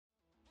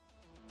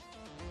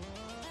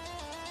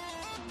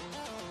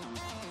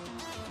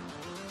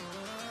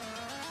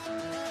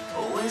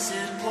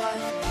desert, what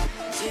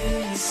do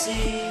you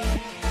see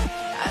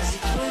as you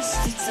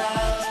twist the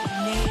tiles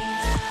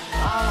beneath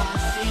our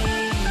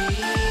feet?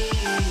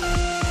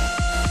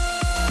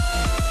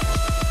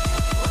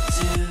 What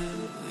do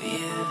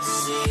you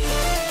see?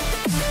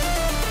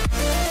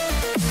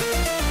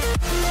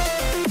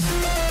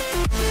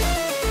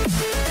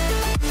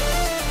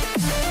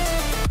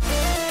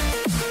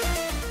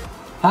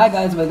 Hi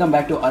guys, welcome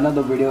back to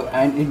another video,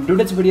 and in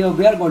today's video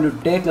we are going to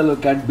take a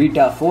look at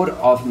beta 4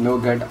 of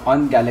Nougat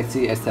on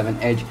Galaxy S7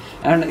 Edge.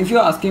 And if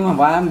you're asking me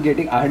why I'm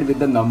getting ahead with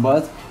the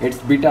numbers, it's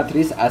beta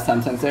 3 as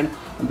Samsung said.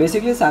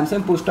 Basically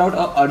Samsung pushed out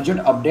an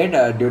urgent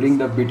update during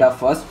the beta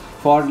first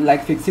for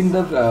like fixing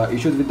the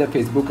issues with the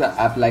Facebook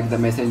app, like the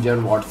Messenger,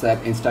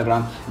 WhatsApp,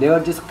 Instagram. They were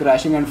just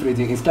crashing and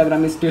freezing.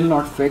 Instagram is still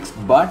not fixed,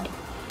 but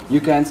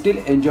you can still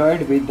enjoy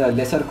it with the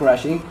lesser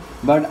crashing,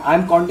 but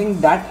I'm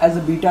counting that as a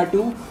beta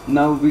 2.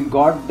 Now we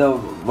got the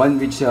one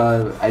which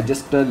I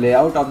just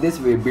layout of this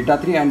with beta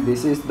 3, and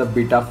this is the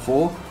beta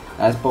 4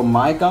 as per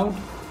my count.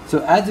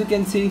 So as you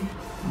can see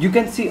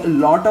a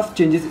lot of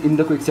changes in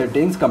the quick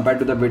settings compared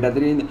to the beta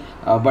 3,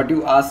 but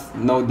you ask,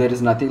 no, there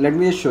is nothing. Let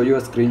me just show you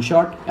a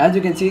screenshot. As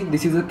you can see,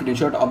 this is a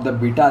screenshot of the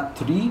beta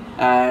 3,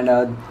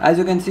 and as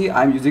you can see,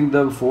 I'm using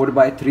the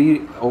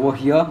 4:3 over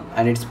here,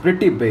 and it's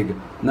pretty big.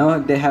 Now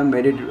they have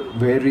made it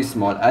very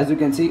small. As you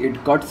can see,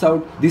 it cuts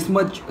out this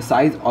much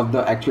size of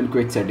the actual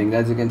quick settings.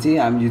 As you can see,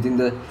 I'm using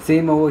the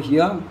same over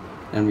here.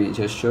 And we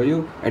just show you,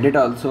 edit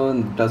also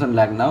doesn't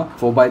lag now,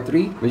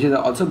 4:3, which is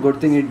also good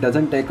thing. It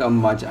doesn't take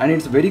much, and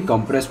it's very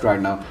compressed right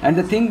now. And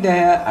the thing they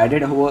have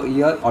added over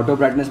here, auto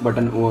brightness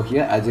button over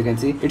here. As you can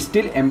see, it's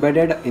still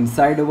embedded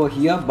inside over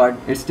here, but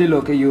it's still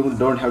okay. You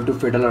don't have to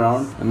fiddle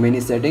around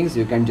many settings.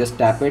 You can just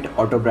tap it.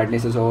 Auto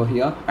brightness is over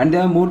here, and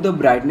they have moved the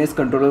brightness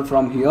controller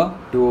from here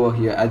to over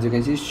here. As you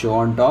can see, show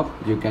on top.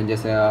 You can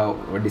just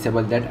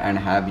disable that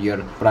and have your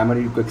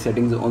primary quick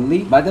settings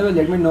only. By the way,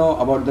 let me know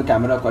about the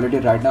camera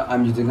quality. Right now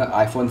I'm using a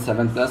iPhone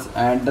 7 Plus,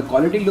 and the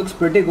quality looks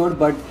pretty good,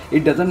 but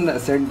it doesn't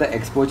set the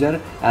exposure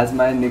as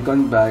my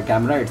Nikon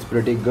camera. It's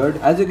pretty good.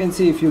 As you can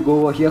see, if you go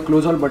over here,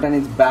 close all button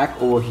is back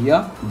over here,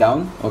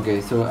 down.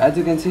 Okay, so as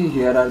you can see,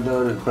 here are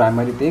the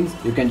primary things.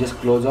 You can just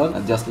close all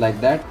just like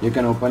that. You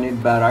can open it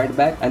right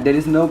back, and there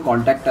is no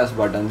contact us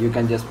button. You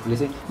can just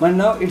place it. But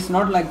now it's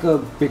not like a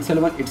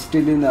Pixel one, it's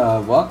still in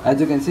work. As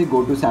you can see,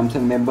 go to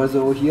Samsung members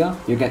over here.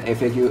 You can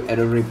FAQ,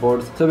 error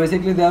reports. So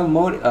basically they have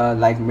more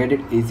like made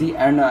it easy.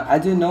 And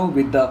as you know,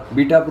 with the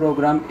beta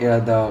program,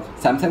 the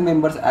Samsung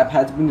members app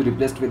has been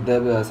replaced with the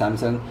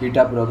Samsung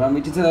beta program,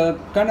 which is a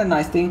kind of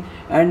nice thing.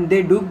 And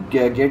they do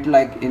get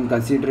like in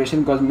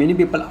consideration, because many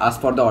people ask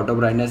for the auto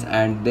brightness,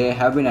 and they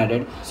have been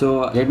added.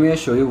 So let me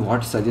just show you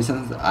what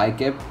suggestions I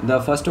kept.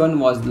 The first one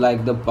was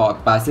like the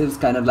passives,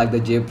 kind of like the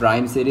J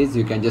Prime series.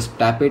 You can just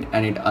tap it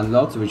and it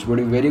unlocks, which would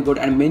be very good,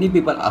 and many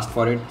people asked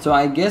for it. So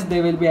I guess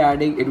they will be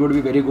adding. It would be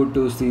very good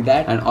to see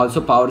that. And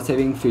also power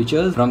saving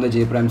features from the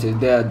J Prime series,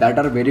 that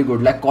are very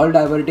good. Like call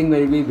diverting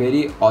will be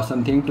very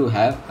awesome thing to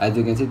have. As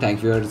you can see,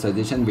 thanks for your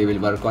suggestion, we will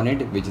work on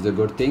it, which is a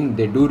good thing.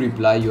 They do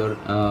reply your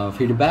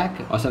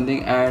feedback or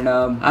something. And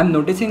I'm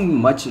noticing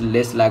much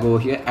less lag over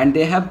here, and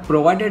they have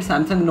provided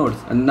Samsung Notes.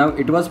 And now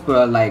it was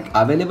like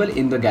available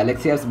in the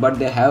Galaxy apps, but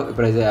they have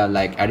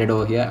like added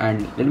over here.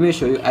 And let me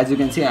show you. As you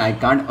can see, I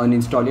can't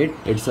uninstall it.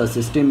 It's a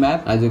system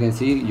app. As you can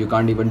see, you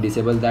can't even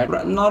disable that.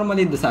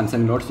 Normally the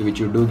Samsung Notes, which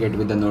you do get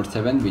with the Note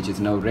 7, which is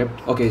now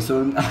ripped. Okay,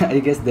 so I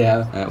guess they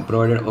have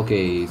provided.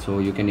 Okay, so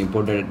you can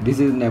import it. This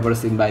is never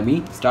seen by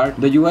me. Start.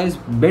 The UI is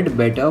bit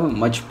better,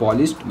 much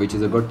polished, which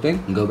is a good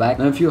thing. Go back.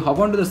 Now if you hop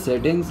onto the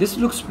settings, this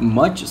looks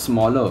much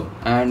smaller,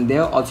 and they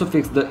have also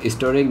fixed the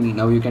historic.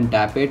 Now you can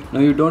tap it. Now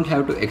you don't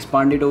have to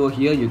expand it over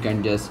here. You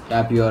can just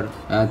tap your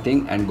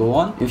thing and go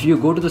on. If you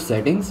go to the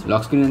settings,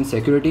 lock screen and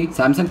security,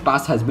 Samsung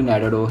Pass has been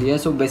added over here.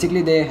 So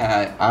basically they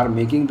are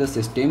making the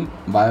system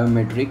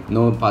biometric,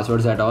 no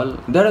passwords at all.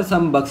 There are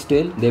some bugs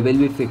still, they will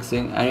be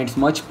fixing, and it's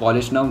much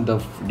polished now.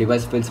 The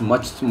device feels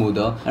much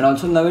smoother, and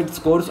also now it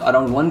scores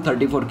around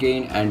 134K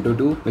in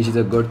Antutu, which is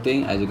a good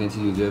thing. As you can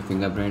see, use your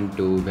fingerprint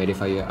to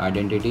verify your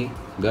identity.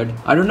 Good.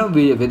 I don't know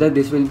whether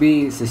this will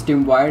be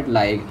system wide,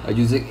 like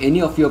using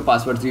any of your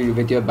passwords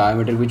with your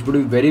biometric, which would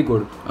be very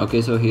good.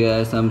 Okay, so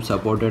here are some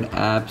supported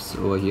apps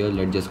over here.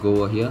 Let's just go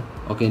over here.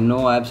 Okay, no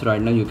apps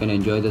right now. You can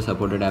enjoy the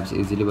supported apps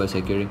easily by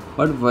securing.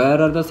 But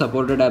where are the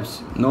supported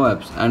apps? No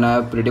apps. And I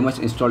have pretty much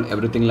installed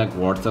everything like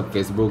WhatsApp,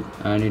 Facebook,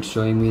 and it's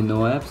showing me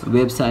no apps.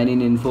 Web sign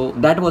in info,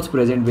 that was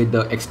present with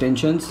the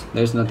extensions.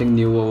 There's nothing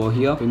new over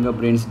here.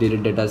 Fingerprints,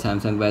 delete data,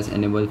 Samsung Pass,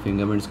 enable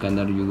fingerprint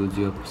scanner, use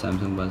your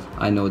Samsung Pass.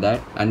 I know that.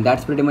 And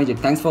that's pretty much it.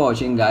 Thanks for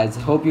watching, guys.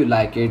 Hope you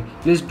like it.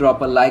 Please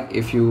drop a like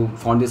if you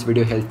found this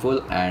video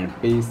helpful, and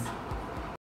peace.